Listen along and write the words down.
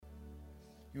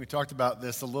We talked about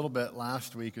this a little bit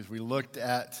last week as we looked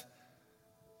at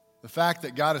the fact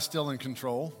that God is still in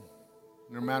control,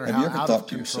 no matter Have how you ever out thought of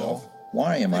to control. yourself,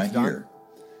 why am I Thanks,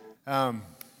 Don. here?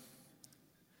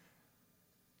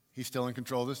 He's still in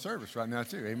control of this service right now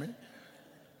too, amen?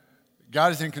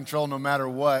 God is in control no matter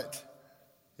what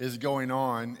is going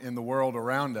on in the world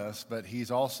around us, but He's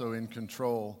also in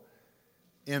control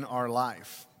in our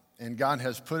life. And God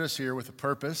has put us here with a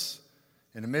purpose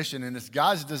and a mission, and it's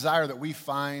God's desire that we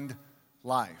find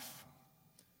life.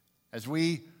 As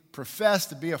we profess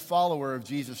to be a follower of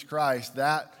Jesus Christ,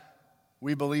 that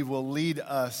we believe will lead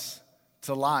us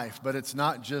to life. But it's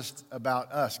not just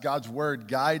about us. God's Word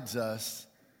guides us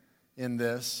in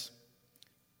this.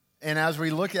 And as we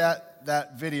look at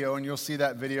that video, and you'll see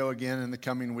that video again in the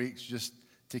coming weeks, just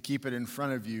to keep it in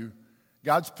front of you,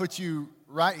 God's put you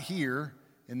right here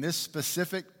in this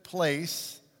specific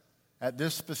place at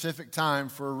this specific time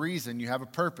for a reason. You have a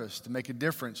purpose to make a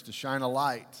difference, to shine a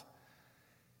light.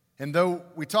 And though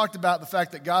we talked about the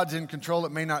fact that God's in control,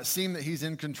 it may not seem that He's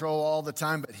in control all the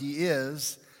time, but He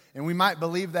is. And we might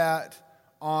believe that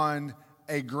on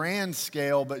a grand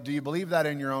scale, but do you believe that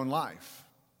in your own life?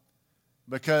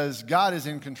 Because God is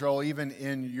in control even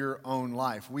in your own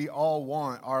life. We all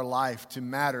want our life to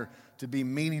matter, to be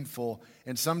meaningful,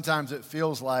 and sometimes it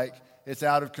feels like it's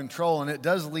out of control, and it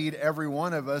does lead every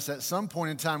one of us at some point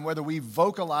in time, whether we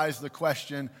vocalize the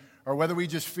question or whether we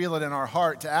just feel it in our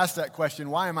heart, to ask that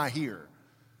question, why am I here?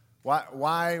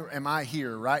 Why am I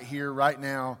here, right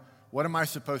now? What am I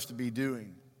supposed to be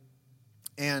doing?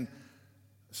 And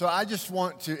so I just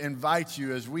want to invite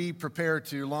you as we prepare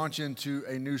to launch into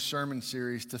a new sermon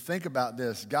series to think about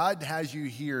this. God has you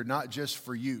here not just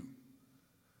for you.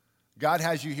 God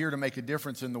has you here to make a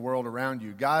difference in the world around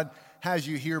you. God has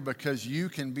you here because you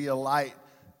can be a light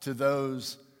to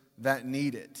those that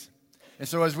need it. And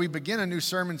so as we begin a new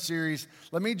sermon series,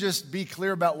 let me just be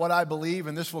clear about what I believe,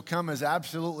 and this will come as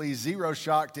absolutely zero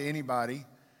shock to anybody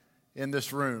in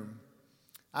this room.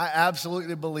 I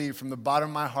absolutely believe from the bottom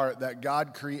of my heart that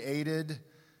God created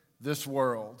this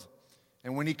world.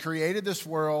 And when He created this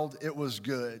world, it was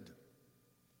good.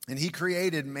 And He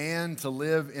created man to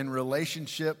live in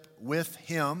relationship with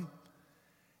Him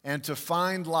and to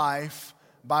find life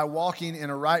by walking in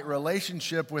a right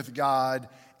relationship with God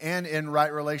and in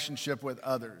right relationship with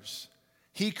others.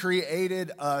 He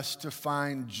created us to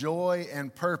find joy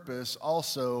and purpose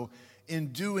also in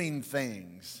doing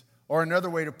things. Or another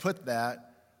way to put that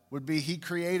would be He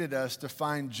created us to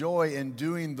find joy in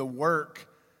doing the work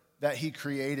that He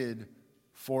created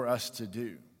for us to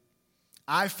do.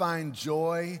 I find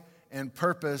joy and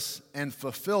purpose and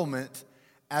fulfillment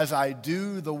as I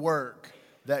do the work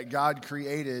that God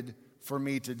created for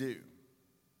me to do.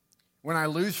 When I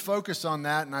lose focus on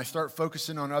that and I start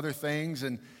focusing on other things,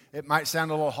 and it might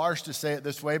sound a little harsh to say it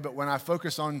this way, but when I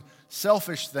focus on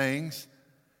selfish things,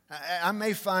 I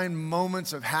may find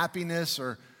moments of happiness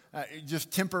or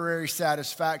just temporary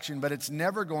satisfaction, but it's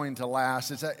never going to last.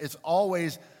 It's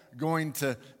always going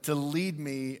to lead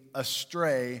me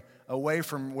astray away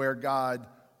from where God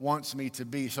wants me to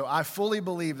be. So I fully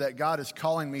believe that God is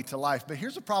calling me to life. But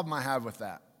here's a problem I have with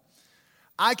that.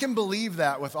 I can believe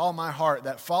that with all my heart,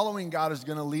 that following God is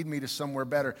going to lead me to somewhere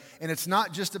better. And it's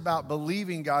not just about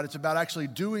believing God, it's about actually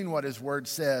doing what His Word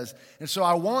says. And so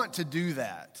I want to do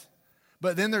that.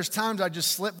 But then there's times I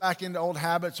just slip back into old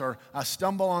habits, or I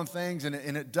stumble on things and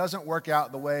it doesn't work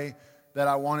out the way that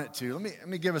I want it to. Let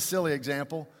me give a silly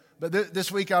example. But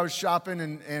this week I was shopping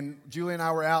and Julie and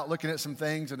I were out looking at some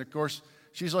things. And of course,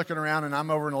 she's looking around and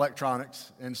I'm over in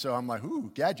electronics. And so I'm like,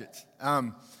 ooh, gadgets.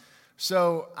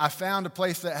 So I found a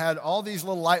place that had all these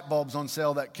little light bulbs on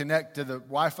sale that connect to the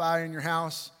Wi-Fi in your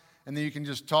house. And then you can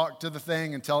just talk to the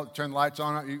thing and tell it to turn the lights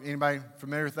on. Anybody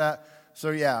familiar with that?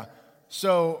 So yeah.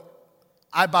 So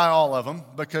I buy all of them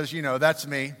because, that's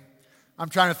me. I'm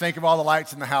trying to think of all the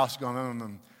lights in the house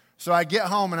going. So I get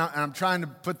home and I'm trying to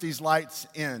put these lights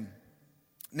in.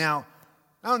 Now,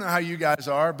 I don't know how you guys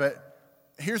are, but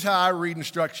here's how I read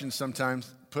instructions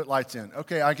sometimes. Put lights in.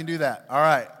 Okay, I can do that. All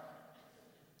right.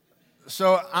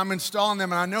 So I'm installing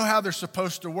them and I know how they're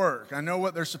supposed to work. I know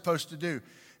what they're supposed to do.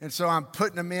 And so I'm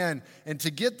putting them in. And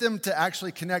to get them to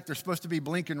actually connect, they're supposed to be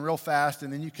blinking real fast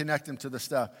and then you connect them to the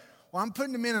stuff. Well, I'm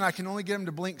putting them in and I can only get them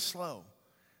to blink slow.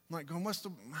 I'm like going,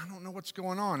 I don't know what's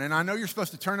going on. And I know you're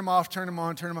supposed to turn them off, turn them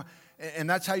on, turn them on. And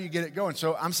that's how you get it going.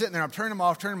 So I'm sitting there, I'm turning them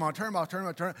off, turning them on, turning them off,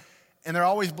 turning them on, and they're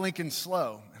always blinking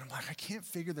slow. And I'm like, I can't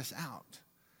figure this out.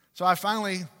 So I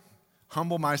finally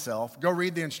humble myself, go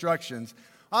read the instructions.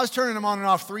 I was turning them on and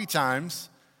off 3 times.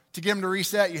 To get them to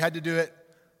reset, you had to do it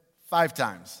 5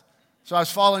 times. So I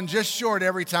was falling just short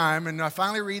every time, and I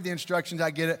finally read the instructions,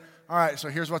 I get it. All right, so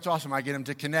here's what's awesome. I get him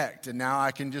to connect, and now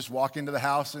I can just walk into the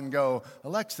house and go,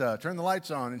 Alexa, turn the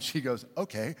lights on. And she goes,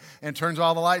 okay, and turns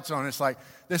all the lights on. It's like,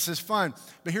 this is fun.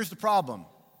 But here's the problem.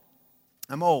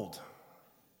 I'm old.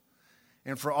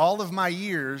 And for all of my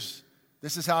years,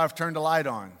 this is how I've turned a light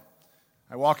on.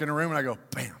 I walk in a room and I go,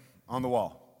 bam, on the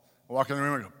wall. I walk in the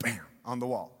room and I go, bam, on the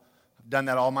wall. I've done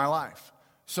that all my life.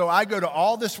 So I go to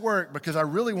all this work because I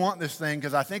really want this thing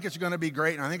because I think it's going to be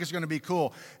great and I think it's going to be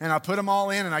cool. And I put them all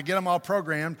in and I get them all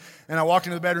programmed and I walk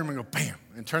into the bedroom and go, bam,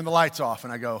 and turn the lights off.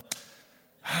 And I go,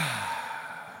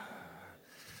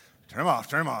 turn them off,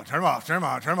 turn them off, turn them off, turn them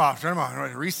off, turn them off, turn them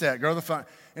off, reset, go to the phone.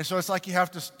 And so it's like you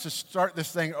have to start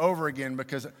this thing over again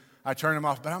because I turn them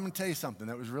off. But I'm going to tell you something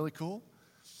that was really cool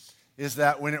is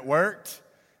that when it worked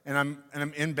and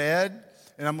I'm in bed,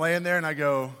 and I'm laying there and I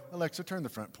go, Alexa, turn the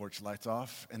front porch lights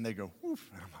off. And they go, woof.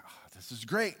 And I'm like, oh, this is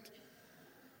great.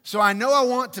 So I know I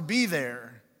want to be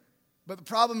there. But the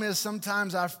problem is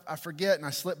sometimes I forget and I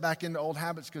slip back into old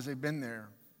habits because they've been there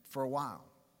for a while.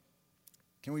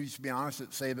 Can we just be honest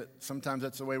and say that sometimes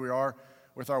that's the way we are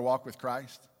with our walk with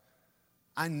Christ?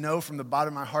 I know from the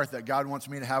bottom of my heart that God wants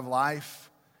me to have life.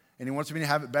 And he wants me to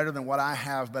have it better than what I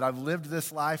have. But I've lived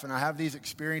this life and I have these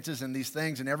experiences and these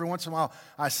things. And every once in a while,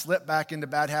 I slip back into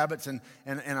bad habits and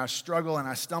I struggle and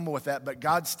I stumble with that. But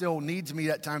God still needs me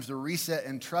at times to reset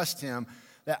and trust him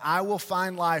that I will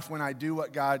find life when I do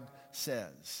what God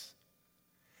says.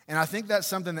 And I think that's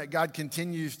something that God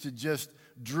continues to just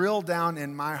drill down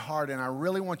in my heart. And I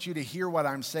really want you to hear what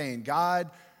I'm saying.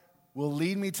 God will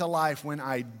lead me to life when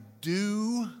I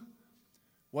do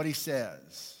what he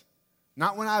says.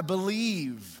 Not when I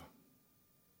believe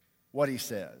what he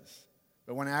says,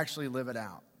 but when I actually live it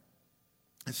out.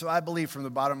 And so I believe from the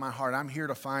bottom of my heart, I'm here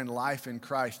to find life in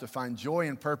Christ, to find joy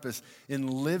and purpose in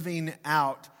living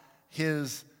out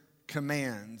his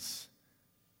commands.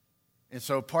 And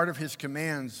so part of his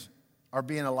commands are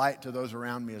being a light to those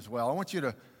around me as well. I want you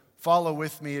to follow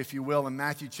with me, if you will, in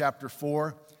Matthew chapter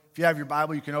 4. If you have your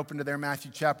Bible, you can open to there,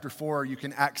 Matthew chapter 4, or you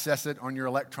can access it on your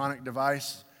electronic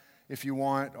device if you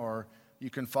want, or you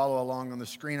can follow along on the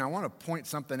screen. I want to point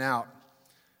something out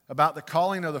about the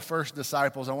calling of the first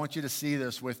disciples. I want you to see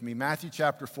this with me. Matthew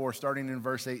chapter 4, starting in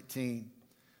verse 18.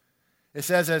 It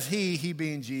says, as he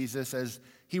being Jesus, as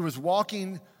he was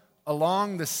walking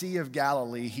along the Sea of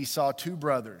Galilee, he saw two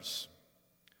brothers,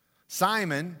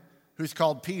 Simon, who's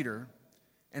called Peter,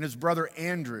 and his brother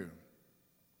Andrew.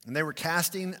 And they were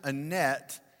casting a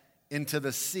net into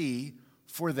the sea,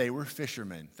 for they were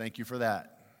fishermen. Thank you for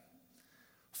that.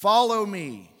 Follow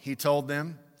me, he told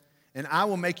them, and I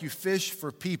will make you fish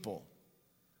for people.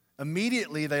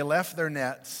 Immediately they left their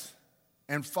nets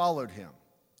and followed him.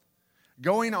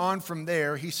 Going on from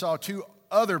there, he saw two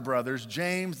other brothers,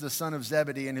 James, the son of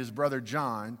Zebedee, and his brother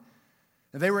John.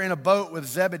 And they were in a boat with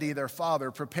Zebedee, their father,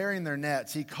 preparing their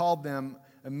nets. He called them.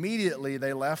 Immediately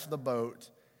they left the boat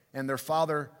and their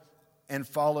father and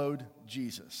followed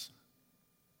Jesus.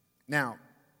 Now,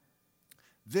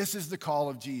 this is the call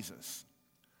of Jesus.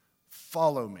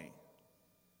 Follow me.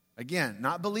 Again,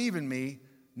 not believe in me,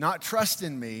 not trust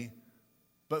in me,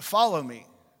 but follow me.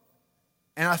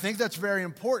 And I think that's very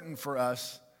important for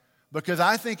us because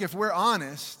I think if we're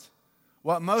honest,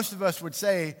 what most of us would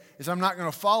say is I'm not going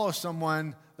to follow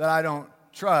someone that I don't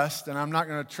trust, and I'm not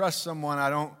going to trust someone I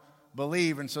don't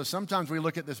believe. And so sometimes we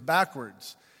look at this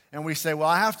backwards and we say, well,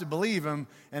 I have to believe him,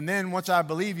 and then once I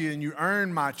believe you and you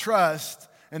earn my trust,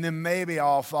 and then maybe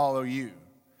I'll follow you.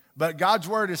 But God's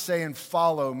word is saying,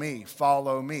 follow me,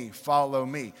 follow me, follow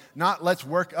me. Not let's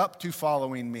work up to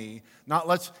following me. Not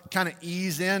let's kind of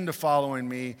ease into following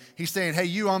me. He's saying, hey,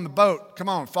 you on the boat, come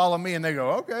on, follow me. And they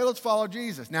go, okay, let's follow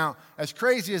Jesus. Now, as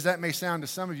crazy as that may sound to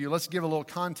some of you, let's give a little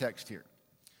context here.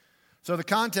 So the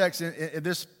context at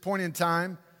this point in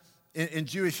time in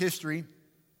Jewish history,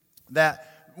 that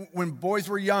when boys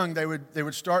were young, they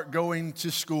would start going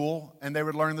to school and they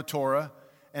would learn the Torah.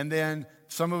 And then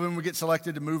some of them would get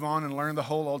selected to move on and learn the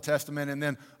whole Old Testament. And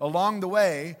then along the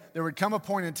way, there would come a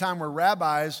point in time where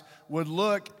rabbis would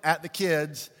look at the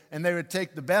kids and they would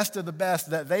take the best of the best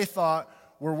that they thought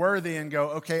were worthy and go,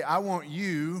 okay, I want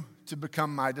you to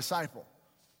become my disciple.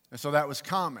 And so that was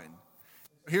common.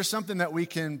 Here's something that we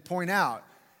can point out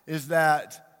is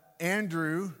that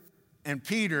Andrew and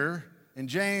Peter and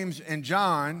James and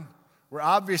John were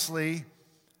obviously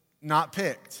not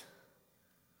picked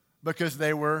because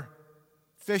they were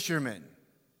fishermen.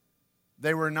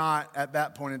 They were not, at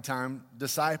that point in time,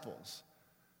 disciples.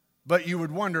 But you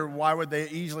would wonder, why would they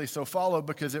easily so follow?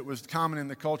 Because it was common in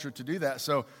the culture to do that.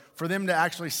 So for them to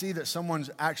actually see that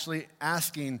someone's actually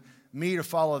asking me to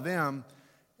follow them,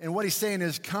 And what he's saying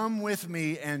is, come with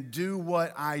me and do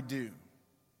what I do.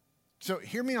 So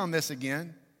hear me on this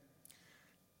again.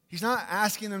 He's not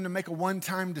asking them to make a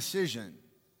one-time decision.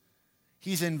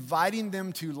 He's inviting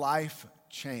them to life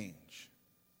change.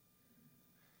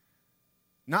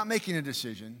 Not making a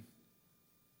decision,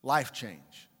 life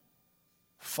change.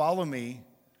 Follow me,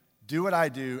 do what I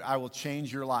do, I will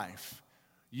change your life.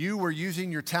 You were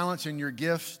using your talents and your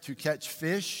gifts to catch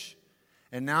fish,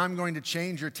 and now I'm going to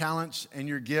change your talents and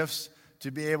your gifts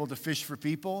to be able to fish for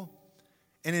people.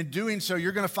 And in doing so,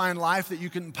 you're going to find life that you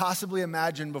couldn't possibly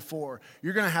imagine before.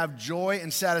 You're going to have joy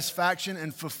and satisfaction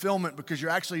and fulfillment because you're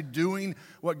actually doing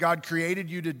what God created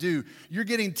you to do. You're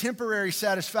getting temporary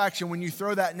satisfaction when you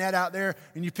throw that net out there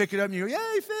and you pick it up and you go,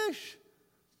 yay, fish.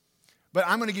 But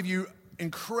I'm going to give you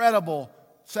incredible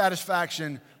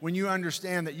satisfaction when you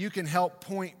understand that you can help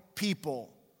point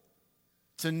people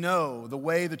to know the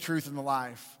way, the truth, and the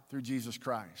life through Jesus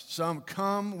Christ. So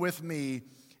come with me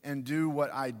and do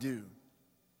what I do.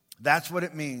 That's what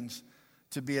it means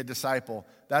to be a disciple.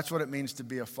 That's what it means to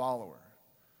be a follower.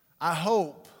 I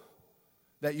hope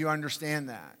that you understand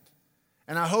that.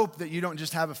 And I hope that you don't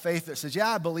just have a faith that says, yeah,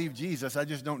 I believe Jesus, I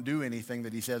just don't do anything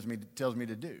that he tells me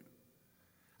to do.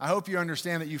 I hope you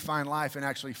understand that you find life in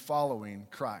actually following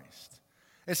Christ.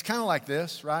 It's kind of like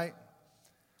this, right?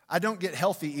 I don't get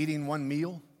healthy eating one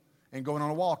meal and going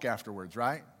on a walk afterwards,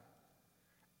 right?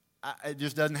 It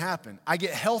just doesn't happen. I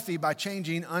get healthy by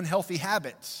changing unhealthy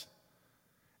habits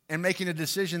and making a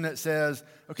decision that says,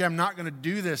 okay, I'm not going to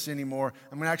do this anymore.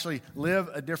 I'm going to actually live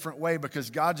a different way because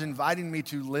God's inviting me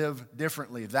to live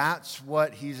differently. That's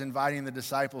what he's inviting the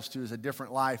disciples to, is a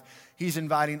different life. He's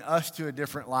inviting us to a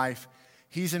different life.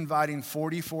 He's inviting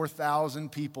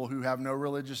 44,000 people who have no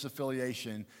religious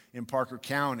affiliation in Parker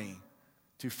County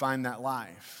to find that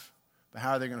life. But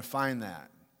how are they going to find that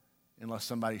unless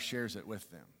somebody shares it with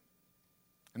them?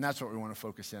 And that's what we want to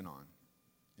focus in on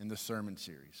in this sermon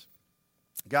series.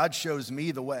 God shows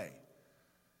me the way,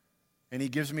 and he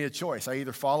gives me a choice. I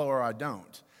either follow or I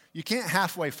don't. You can't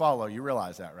halfway follow. You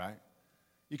realize that, right?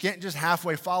 You can't just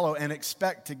halfway follow and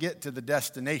expect to get to the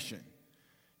destination.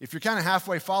 If you're kind of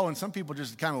halfway following, some people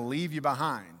just kind of leave you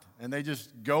behind, and they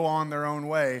just go on their own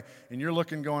way, and you're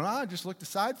looking going, I just looked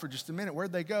aside for just a minute.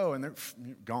 Where'd they go? And they're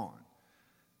gone,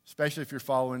 especially if you're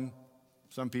following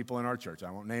some people in our church. I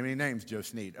won't name any names, Joe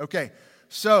Sneed. Okay,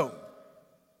 so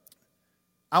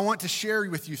I want to share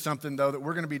with you something, though, that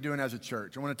we're going to be doing as a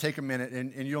church. I want to take a minute,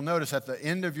 and you'll notice at the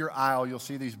end of your aisle, you'll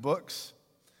see these books.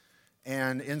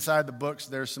 And inside the books,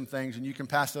 there's some things, and you can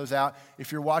pass those out.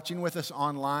 If you're watching with us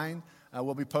online,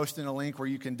 we'll be posting a link where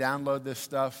you can download this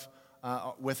stuff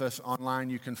with us online.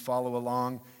 You can follow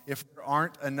along. If there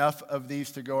aren't enough of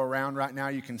these to go around right now,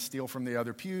 you can steal from the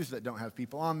other pews that don't have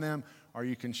people on them, or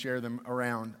you can share them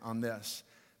around on this.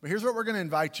 But here's what we're going to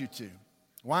invite you to.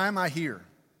 Why am I here?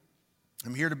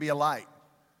 I'm here to be a light.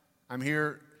 I'm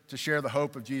here to share the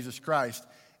hope of Jesus Christ.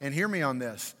 And hear me on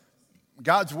this.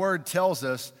 God's word tells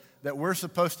us that we're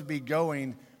supposed to be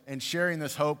going and sharing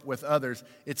this hope with others.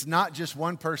 It's not just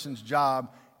one person's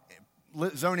job.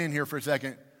 Zone in here for a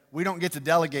second. We don't get to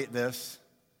delegate this.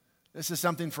 This is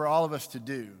something for all of us to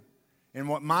do. And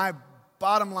what my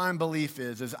bottom line belief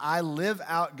is I live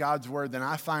out God's word, then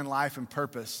I find life and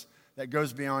purpose that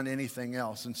goes beyond anything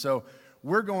else. And so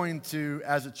we're going to,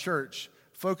 as a church,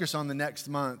 focus on the next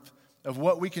month of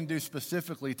what we can do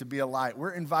specifically to be a light.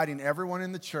 We're inviting everyone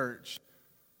in the church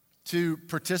to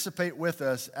participate with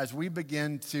us as we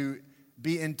begin to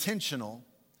be intentional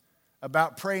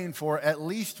about praying for at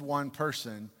least one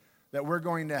person that we're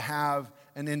going to have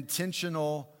an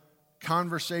intentional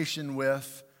conversation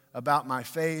with about my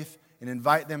faith and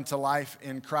invite them to life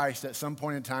in Christ at some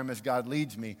point in time as God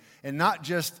leads me. And not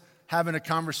just having a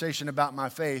conversation about my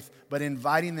faith, but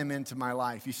inviting them into my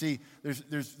life. You see,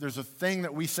 there's a thing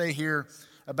that we say here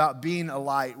about being a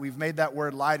light. We've made that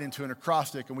word light into an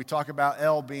acrostic, and we talk about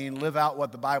L being live out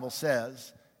what the Bible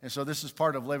says. And so this is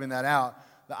part of living that out.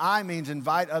 The I means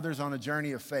invite others on a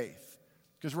journey of faith,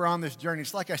 because we're on this journey.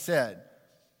 It's like I said,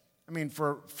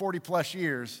 for 40 plus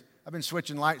years, I've been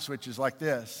switching light switches like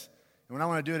this. And when I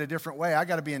want to do it a different way, I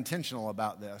got to be intentional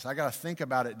about this. I got to think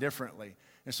about it differently.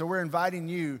 And so we're inviting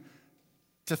you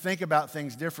to think about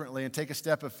things differently and take a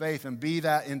step of faith and be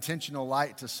that intentional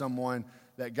light to someone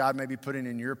that God may be putting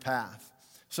in your path.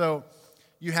 So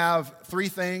you have 3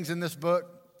 things in this book.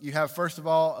 You have, first of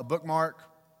all, a bookmark.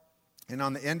 And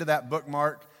on the end of that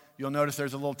bookmark, you'll notice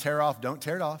there's a little tear off. Don't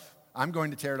tear it off. I'm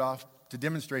going to tear it off to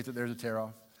demonstrate that there's a tear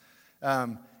off.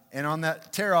 And on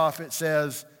that tear off, it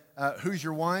says, who's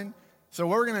your one? So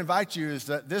what we're going to invite you is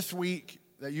that this week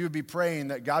that you would be praying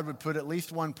that God would put at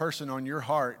least one person on your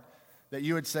heart that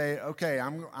you would say, okay,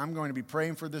 I'm going to be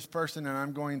praying for this person, and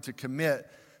I'm going to commit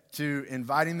to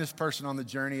inviting this person on the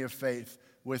journey of faith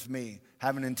with me,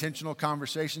 having intentional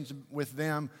conversations with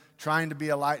them, trying to be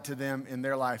a light to them in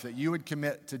their life, that you would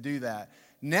commit to do that.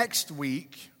 Next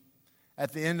week,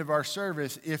 at the end of our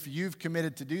service, if you've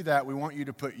committed to do that, we want you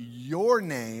to put your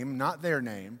name, not their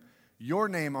name, your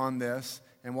name on this,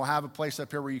 and we'll have a place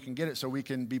up here where you can get it so we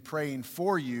can be praying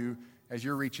for you as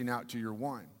you're reaching out to your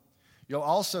one. You'll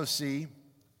also see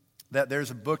that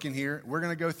there's a book in here. We're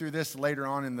going to go through this later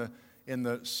on in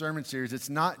the sermon series. It's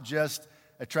not just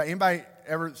a track. Anybody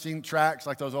ever seen tracks,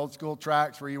 like those old school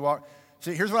tracks where you walk?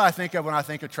 See, here's what I think of when I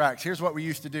think of tracks. Here's what we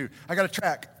used to do. I got a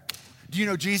track. Do you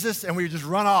know Jesus? And we would just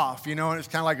run off, and it's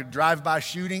kind of like a drive-by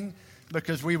shooting,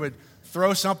 because we would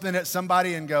throw something at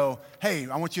somebody and go, hey,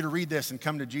 I want you to read this and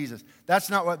come to Jesus. That's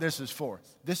not what this is for.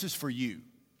 This is for you.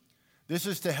 This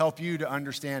is to help you to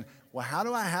understand, well, how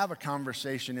do I have a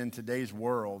conversation in today's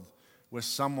world with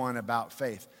someone about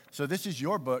faith? So this is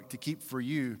your book to keep for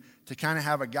you, to kind of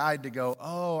have a guide to go,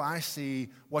 oh, I see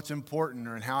what's important,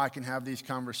 and how I can have these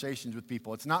conversations with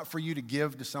people. It's not for you to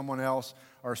give to someone else,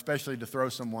 or especially to throw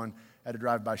someone at a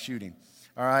drive-by shooting.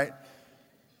 All right?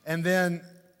 And then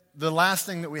the last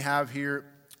thing that we have here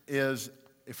is,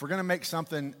 if we're going to make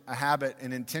something a habit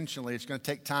and intentionally, it's going to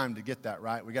take time to get that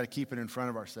right. We got to keep it in front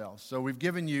of ourselves. So we've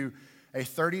given you a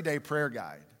 30-day prayer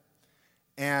guide.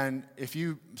 And if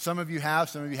some of you have,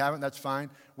 some of you haven't, that's fine.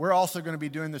 We're also going to be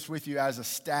doing this with you as a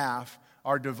staff.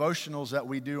 Our devotionals that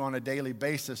we do on a daily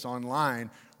basis online,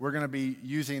 we're going to be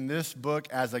using this book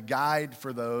as a guide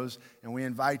for those, and we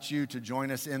invite you to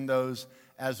join us in those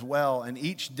as well. And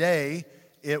each day,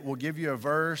 it will give you a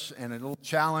verse and a little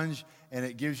challenge, and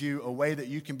it gives you a way that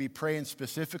you can be praying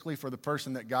specifically for the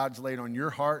person that God's laid on your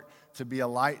heart to be a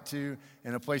light to,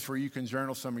 and a place where you can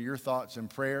journal some of your thoughts and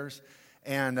prayers.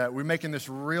 And we're making this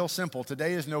real simple.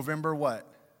 Today is November what?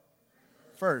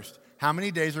 1st. How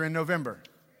many days are in November?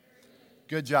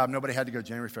 Good job. Nobody had to go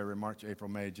January, February, March, April,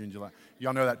 May, June, July.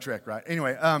 Y'all know that trick, right?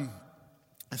 Anyway,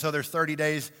 so there's 30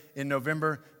 days in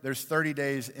November. There's 30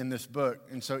 days in this book.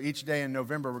 And so each day in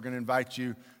November, we're going to invite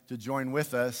you to join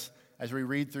with us as we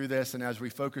read through this, and as we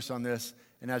focus on this,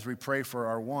 and as we pray for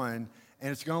our one.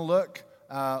 And it's going to look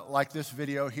like this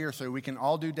video here, so we can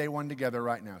all do day one together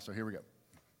right now. So here we go.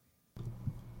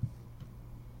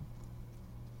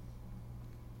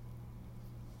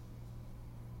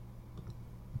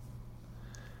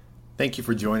 Thank you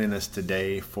for joining us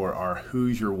today for our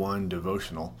Who's Your One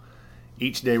devotional.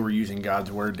 Each day we're using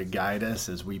God's Word to guide us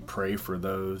as we pray for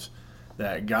those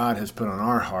that God has put on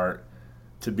our heart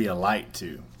to be a light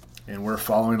to. And we're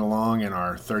following along in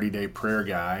our 30-day prayer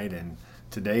guide, and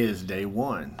today is day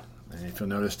one. And if you'll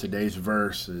notice, today's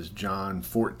verse is John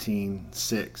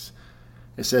 14:6.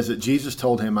 It says that Jesus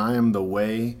told him, I am the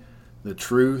way, the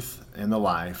truth, and the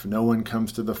life. No one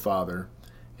comes to the Father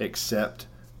except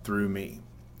through me.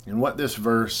 And what this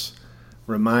verse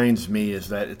reminds me is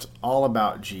that it's all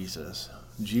about Jesus.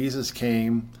 Jesus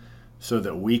came so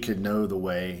that we could know the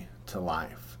way to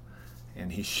life.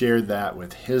 And he shared that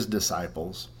with his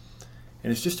disciples.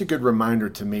 And it's just a good reminder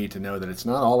to me to know that it's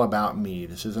not all about me.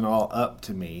 This isn't all up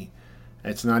to me.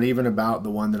 It's not even about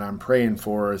the one that I'm praying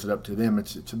for. Is it up to them?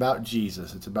 It's about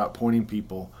Jesus. It's about pointing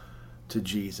people to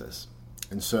Jesus.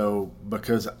 And so,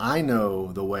 because I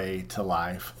know the way to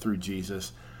life through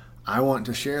Jesus, I want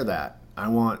to share that. I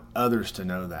want others to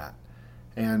know that.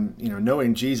 And,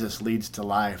 knowing Jesus leads to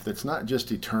life that's not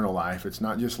just eternal life. It's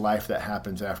not just life that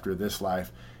happens after this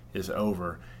life is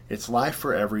over. It's life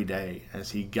for every day as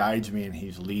he guides me and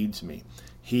he leads me.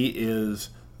 He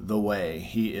is the way.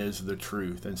 He is the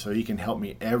truth. And so he can help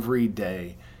me every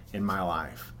day in my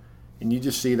life. And you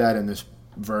just see that in this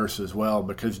verse as well,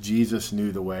 because Jesus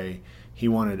knew the way. He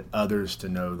wanted others to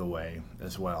know the way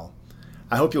as well.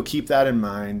 I hope you'll keep that in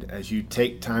mind as you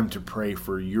take time to pray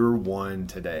for your one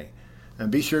today. And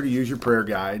be sure to use your prayer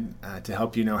guide to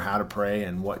help you know how to pray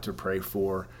and what to pray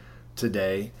for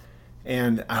today.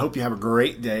 And I hope you have a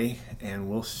great day, and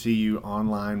we'll see you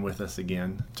online with us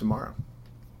again tomorrow.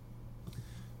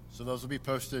 So those will be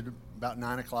posted about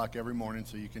 9 o'clock every morning,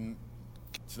 so you can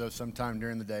catch those sometime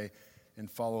during the day and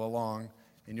follow along.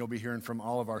 And you'll be hearing from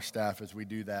all of our staff as we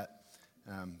do that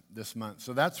this month.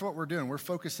 So that's what we're doing. We're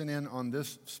focusing in on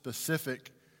this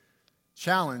specific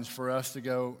challenge for us to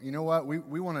go, you know what,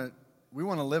 we want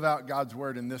to live out God's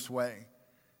word in this way.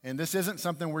 And this isn't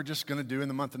something we're just going to do in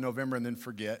the month of November and then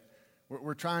forget.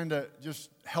 We're trying to just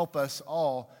help us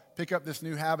all pick up this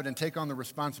new habit and take on the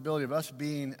responsibility of us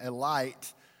being a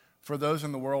light for those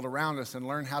in the world around us, and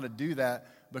learn how to do that,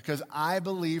 because I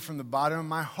believe from the bottom of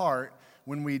my heart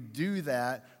When we do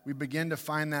that, we begin to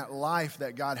find that life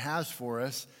that God has for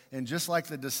us. And just like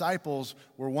the disciples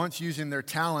were once using their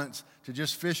talents to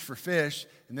just fish for fish,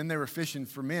 and then they were fishing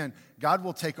for men, God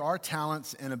will take our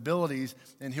talents and abilities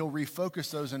and he'll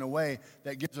refocus those in a way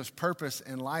that gives us purpose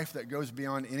and life that goes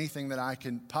beyond anything that I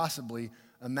can possibly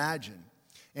imagine.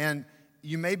 And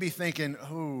you may be thinking,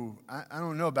 I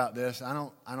don't know about this. I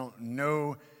don't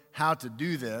know how to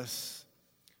do this.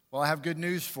 Well, I have good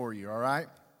news for you, all right?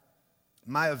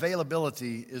 My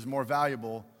availability is more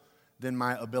valuable than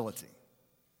my ability.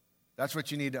 That's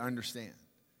what you need to understand.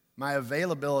 My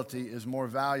availability is more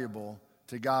valuable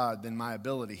to God than my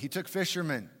ability. He took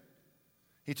fishermen.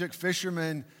 He took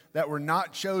fishermen that were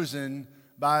not chosen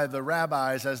by the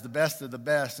rabbis as the best of the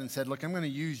best and said, look, I'm going to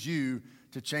use you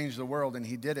to change the world. And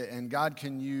he did it. And God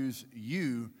can use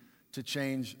you to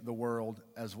change the world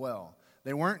as well.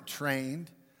 They weren't trained.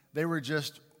 They were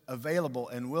just available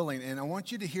and willing. And I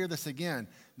want you to hear this again.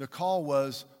 The call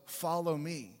was, follow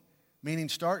me. Meaning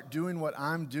start doing what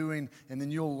I'm doing, and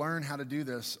then you'll learn how to do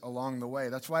this along the way.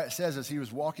 That's why it says as he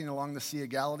was walking along the Sea of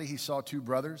Galilee, he saw two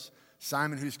brothers,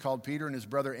 Simon, who's called Peter, and his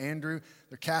brother Andrew.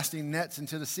 They're casting nets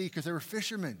into the sea because they were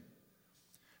fishermen.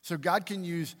 So God can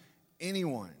use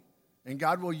anyone, and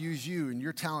God will use you and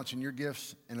your talents and your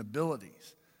gifts and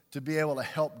abilities to be able to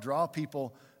help draw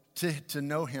people to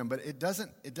know him. But it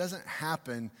doesn't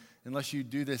happen unless you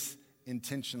do this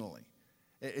intentionally.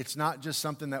 It's not just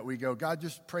something that we go, God,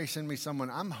 just pray, send me someone.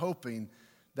 I'm hoping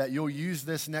that you'll use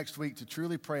this next week to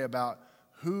truly pray about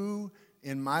who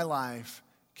in my life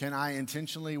can I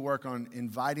intentionally work on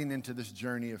inviting into this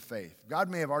journey of faith. God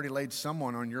may have already laid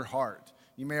someone on your heart.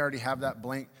 You may already have that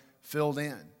blank filled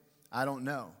in. I don't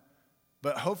know.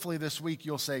 But hopefully this week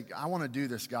you'll say, I want to do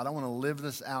this, God. I want to live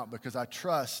this out because I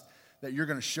trust that you're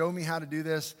going to show me how to do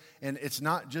this. And it's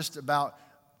not just about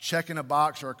checking a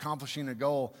box or accomplishing a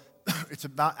goal. It's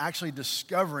about actually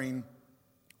discovering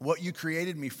what you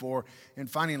created me for and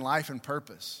finding life and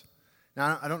purpose.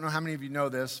 Now, I don't know how many of you know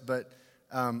this, but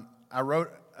I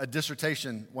wrote a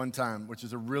dissertation one time, which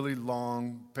is a really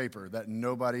long paper that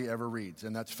nobody ever reads,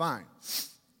 and that's fine.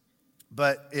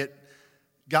 But it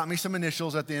got me some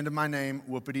initials at the end of my name,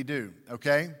 whoopity-doo,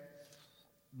 okay?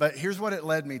 But here's what it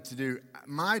led me to do.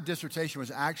 My dissertation was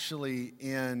actually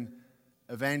in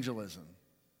evangelism.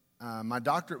 My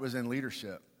doctorate was in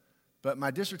leadership. But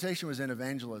my dissertation was in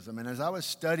evangelism, and as I was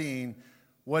studying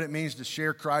what it means to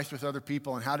share Christ with other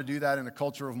people and how to do that in a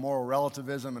culture of moral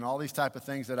relativism and all these type of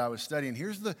things that I was studying,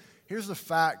 here's the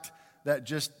fact that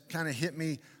just kind of hit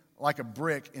me like a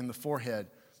brick in the forehead.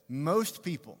 Most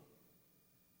people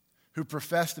who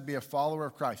profess to be a follower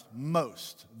of Christ,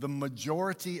 the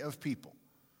majority of people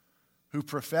who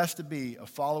profess to be a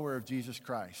follower of Jesus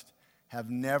Christ have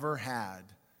never had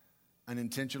an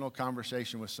intentional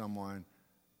conversation with someone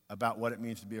about what it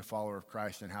means to be a follower of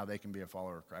Christ and how they can be a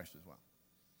follower of Christ as well.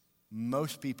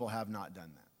 Most people have not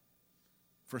done that.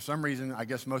 For some reason, I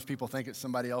guess most people think it's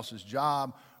somebody else's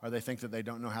job, or they think that they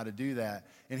don't know how to do that.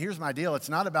 And here's my deal. It's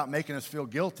not about making us feel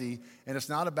guilty, and it's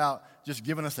not about just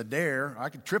giving us a dare. I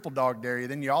could triple dog dare you,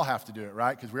 then you all have to do it,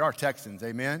 right? Because we are Texans,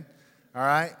 amen? All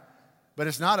right? But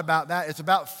it's not about that. It's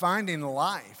about finding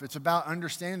life. It's about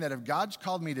understanding that if God's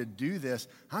called me to do this,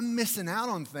 I'm missing out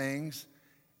on things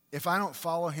if I don't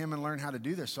follow him and learn how to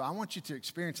do this. So I want you to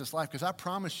experience this life, because I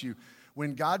promise you,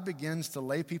 when God begins to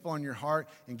lay people on your heart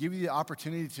and give you the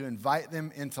opportunity to invite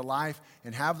them into life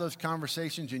and have those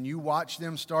conversations, and you watch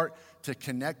them start to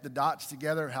connect the dots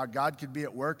together, how God could be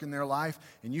at work in their life,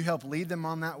 and you help lead them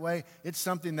on that way, it's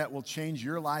something that will change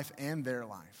your life and their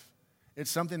life. It's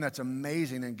something that's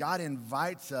amazing, and God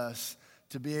invites us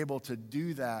to be able to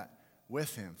do that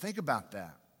with him. Think about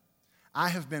that. I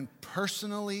have been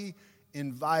personally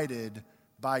invited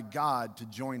by God to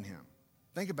join him.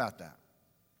 Think about that.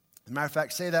 As a matter of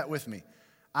fact, say that with me.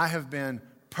 I have been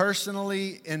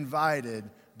personally invited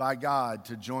by God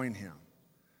to join him.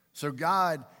 So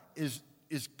God is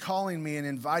calling me and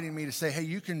inviting me to say, hey,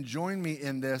 you can join me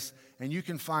in this, and you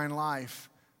can find life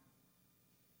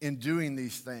in doing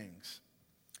these things.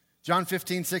 John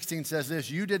 15:16 says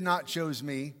this, you did not choose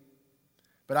me,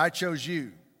 but I chose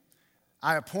you.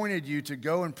 I appointed you to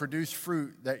go and produce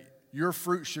fruit, that your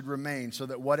fruit should remain, so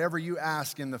that whatever you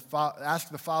ask ask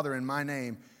the Father in my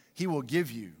name, he will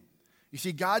give you. You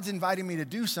see, God's inviting me to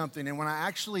do something, and when I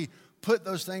actually put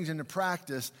those things into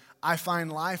practice, I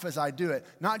find life as I do it.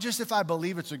 Not just if I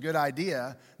believe it's a good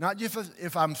idea, not just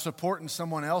if I'm supporting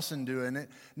someone else in doing it,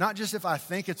 not just if I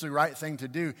think it's the right thing to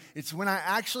do. It's when I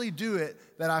actually do it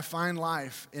that I find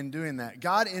life in doing that.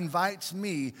 God invites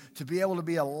me to be able to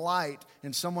be a light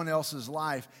in someone else's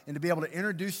life and to be able to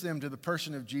introduce them to the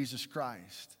person of Jesus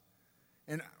Christ.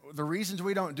 And the reasons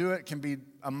we don't do it can be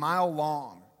a mile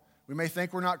long. We may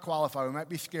think we're not qualified. We might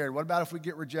be scared. What about if we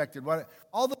get rejected?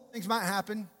 All those things might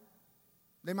happen.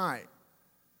 They might.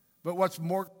 But what's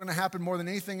going to happen more than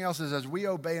anything else is as we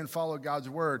obey and follow God's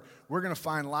word, we're going to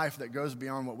find life that goes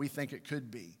beyond what we think it could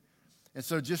be. And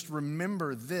so just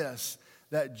remember this,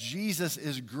 that Jesus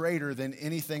is greater than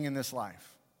anything in this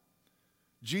life.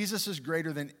 Jesus is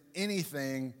greater than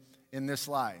anything in this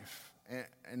life.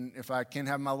 And if I can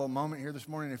have my little moment here this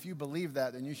morning, if you believe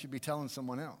that, then you should be telling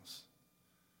someone else.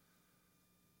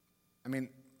 I mean,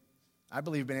 I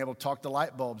believe being able to talk to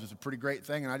light bulbs is a pretty great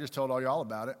thing, and I just told all y'all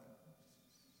about it.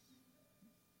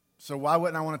 So why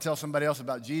wouldn't I want to tell somebody else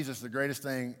about Jesus, the greatest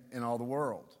thing in all the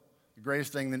world, the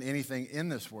greatest thing than anything in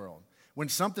this world? When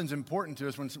something's important to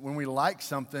us, when we like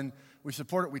something, we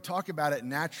support it, we talk about it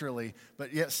naturally,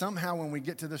 but yet somehow when we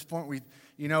get to this point,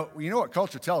 you know what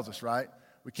culture tells us, right?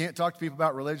 We can't talk to people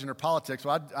about religion or politics.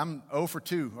 Well, I'm 0 for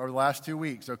 2 over the last 2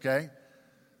 weeks, okay?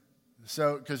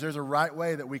 So, because there's a right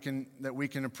way that we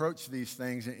can approach these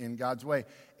things in God's way.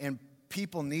 And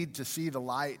people need to see the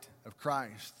light of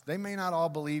Christ. They may not all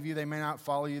believe you. They may not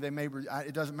follow you.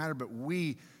 It doesn't matter, but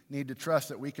we need to trust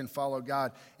that we can follow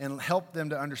God and help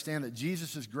them to understand that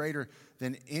Jesus is greater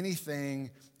than anything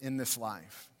in this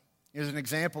life. There's an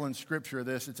example in Scripture of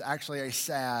this. It's actually a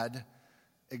sad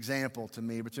example to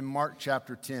me, but it's in Mark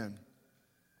chapter 10.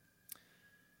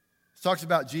 It talks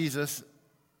about Jesus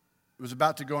was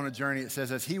about to go on a journey. It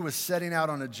says, as he was setting out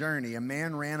on a journey, a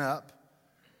man ran up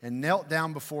and knelt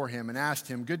down before him and asked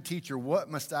him, good teacher, what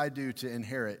must I do to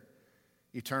inherit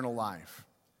eternal life?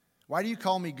 Why do you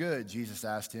call me good? Jesus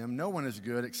asked him. No one is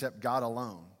good except God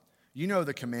alone. You know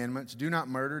the commandments. Do not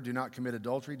murder, do not commit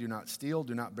adultery, do not steal,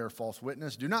 do not bear false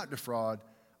witness, do not defraud,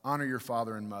 honor your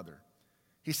father and mother.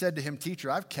 He said to him, teacher,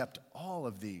 I've kept all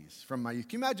of these from my youth.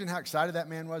 Can you imagine how excited that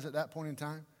man was at that point in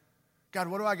time? God,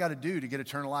 what do I got to do to get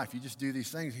eternal life? You just do these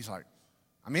things. He's like,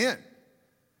 I'm in.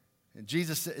 And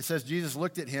it says Jesus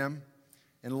looked at him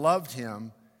and loved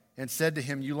him and said to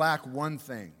him, you lack one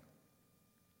thing.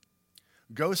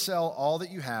 Go sell all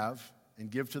that you have and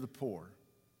give to the poor,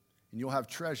 and you'll have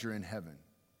treasure in heaven.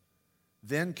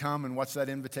 Then come, and what's that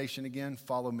invitation again?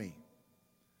 Follow me.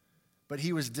 But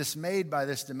he was dismayed by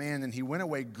this demand, and he went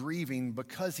away grieving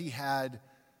because he had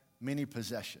many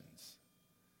possessions.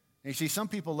 And you see, some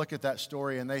people look at that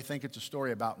story and they think it's a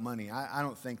story about money. I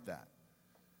don't think that.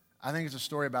 I think it's a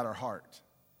story about our heart.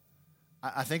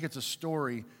 I think it's a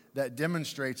story that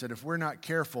demonstrates that if we're not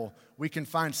careful, we can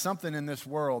find something in this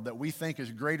world that we think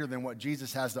is greater than what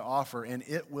Jesus has to offer, and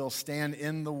it will stand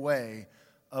in the way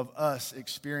of us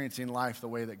experiencing life the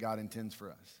way that God intends for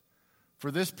us.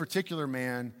 For this particular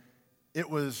man,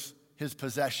 it was his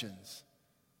possessions.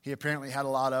 He apparently had a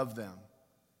lot of them.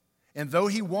 And though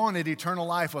he wanted eternal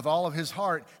life with all of his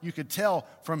heart, you could tell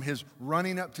from his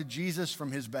running up to Jesus,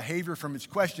 from his behavior, from his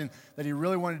question, that he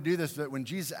really wanted to do this, that when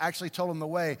Jesus actually told him the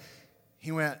way,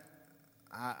 he went,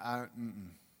 I'm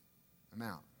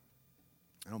out.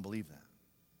 I don't believe that.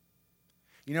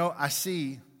 You know, I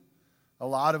see a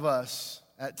lot of us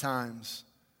at times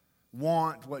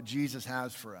want what Jesus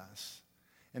has for us.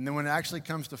 And then when it actually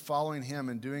comes to following him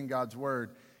and doing God's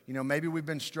word, you know, maybe we've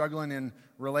been struggling in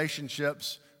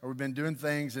relationships or we've been doing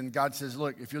things and God says,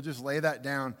 look, if you'll just lay that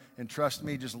down and trust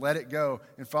me, just let it go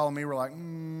and follow me, we're like,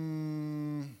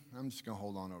 I'm just going to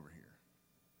hold on over here.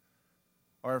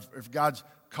 Or if God's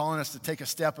calling us to take a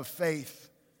step of faith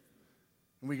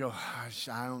and we go,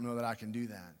 I don't know that I can do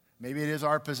that. Maybe it is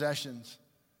our possessions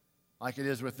like it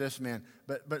is with this man.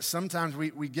 But sometimes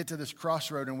we get to this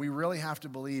crossroad and we really have to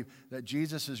believe that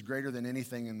Jesus is greater than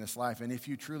anything in this life. And if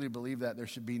you truly believe that, there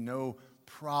should be no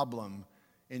problem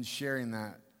in sharing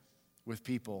that with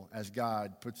people as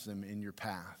God puts them in your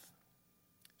path.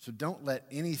 So don't let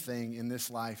anything in this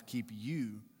life keep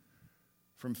you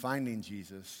from finding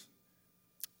Jesus.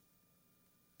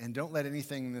 And don't let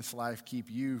anything in this life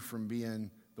keep you from being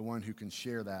the one who can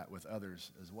share that with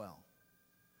others as well.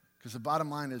 Because the bottom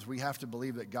line is we have to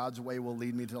believe that God's way will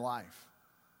lead me to life.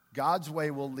 God's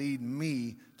way will lead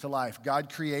me to life.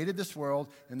 God created this world,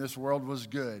 and this world was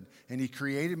good. And he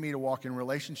created me to walk in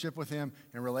relationship with him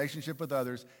and relationship with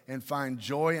others and find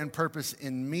joy and purpose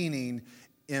and meaning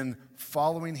in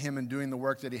following him and doing the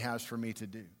work that he has for me to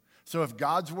do. So if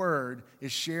God's word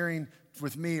is sharing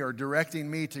with me or directing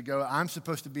me to go, I'm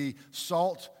supposed to be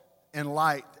salt and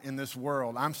light in this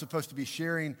world, I'm supposed to be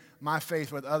sharing my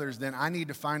faith with others, then I need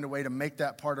to find a way to make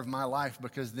that part of my life,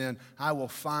 because then I will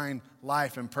find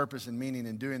life and purpose and meaning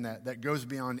in doing that that goes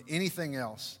beyond anything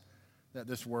else that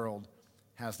this world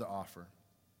has to offer.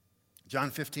 John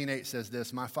 15:8 says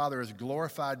this, my Father is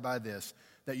glorified by this,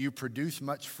 that you produce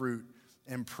much fruit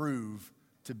and prove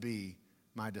to be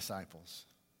my disciples.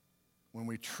 When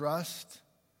we trust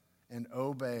and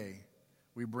obey,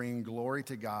 we bring glory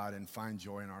to God and find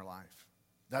joy in our life.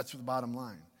 That's the bottom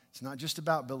line. It's not just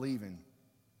about believing.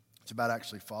 It's about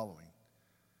actually following.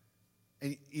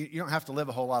 And you don't have to live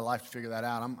a whole lot of life to figure that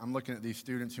out. I'm looking at these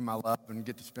students whom I love and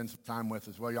get to spend some time with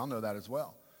as well. Y'all know that as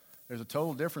well. There's a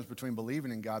total difference between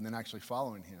believing in God and then actually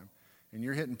following him. And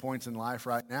you're hitting points in life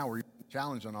right now where you're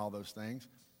challenged on all those things.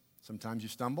 Sometimes you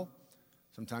stumble,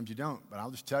 sometimes you don't. But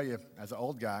I'll just tell you, as an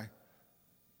old guy,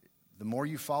 the more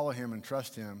you follow him and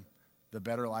trust him, the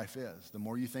better life is. The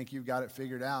more you think you've got it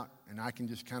figured out, and I can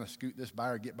just kind of scoot this by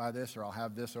or get by this, or I'll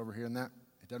have this over here and that,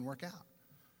 it doesn't work out.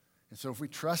 And so if we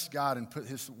trust God and put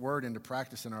his word into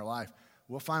practice in our life,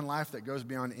 we'll find life that goes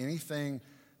beyond anything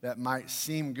that might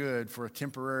seem good for a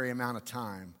temporary amount of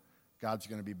time. God's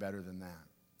going to be better than that.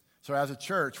 So as a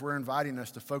church, we're inviting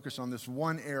us to focus on this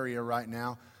one area right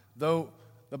now. Though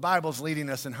the Bible's leading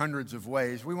us in hundreds of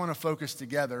ways, we want to focus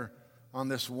together on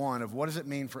this one of what does it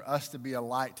mean for us to be a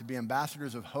light, to be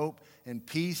ambassadors of hope and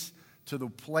peace to the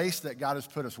place that God has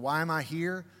put us. Why am I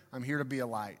here? I'm here to be a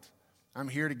light. I'm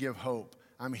here to give hope.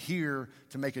 I'm here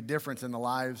to make a difference in the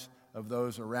lives of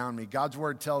those around me. God's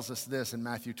word tells us this in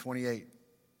Matthew 28.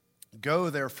 Go,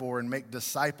 therefore, and make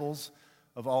disciples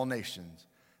of all nations,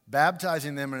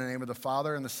 baptizing them in the name of the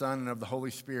Father and the Son and of the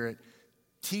Holy Spirit,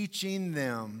 teaching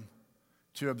them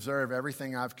to observe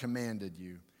everything I've commanded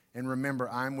you. And remember,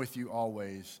 I'm with you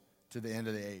always to the end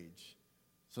of the age.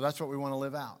 So that's what we want to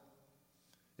live out,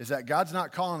 is that God's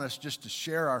not calling us just to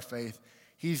share our faith.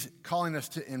 He's calling us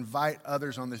to invite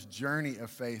others on this journey of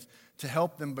faith, to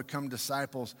help them become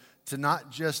disciples, to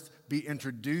not just be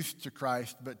introduced to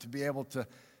Christ, but to be able to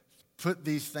put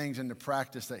these things into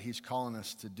practice that he's calling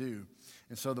us to do.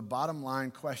 And so the bottom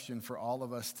line question for all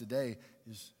of us today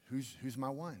is, who's my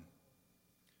one?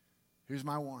 Who's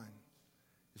my one?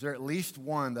 Is there at least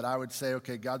one that I would say,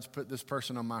 okay, God's put this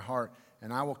person on my heart,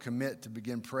 and I will commit to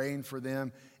begin praying for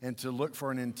them and to look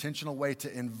for an intentional way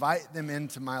to invite them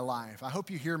into my life? I hope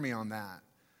you hear me on that.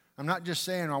 I'm not just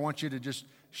saying I want you to just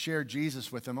share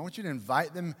Jesus with them. I want you to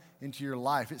invite them into your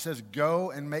life. It says,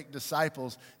 go and make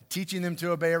disciples, teaching them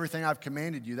to obey everything I've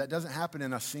commanded you. That doesn't happen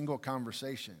in a single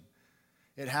conversation.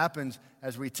 It happens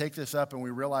as we take this up and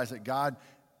we realize that God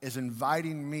is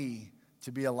inviting me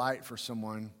to be a light for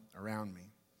someone around me.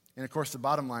 And of course, the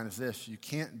bottom line is this: you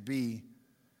can't be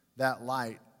that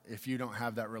light if you don't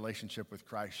have that relationship with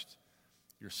Christ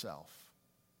yourself.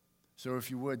 So if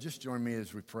you would, just join me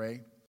as we pray.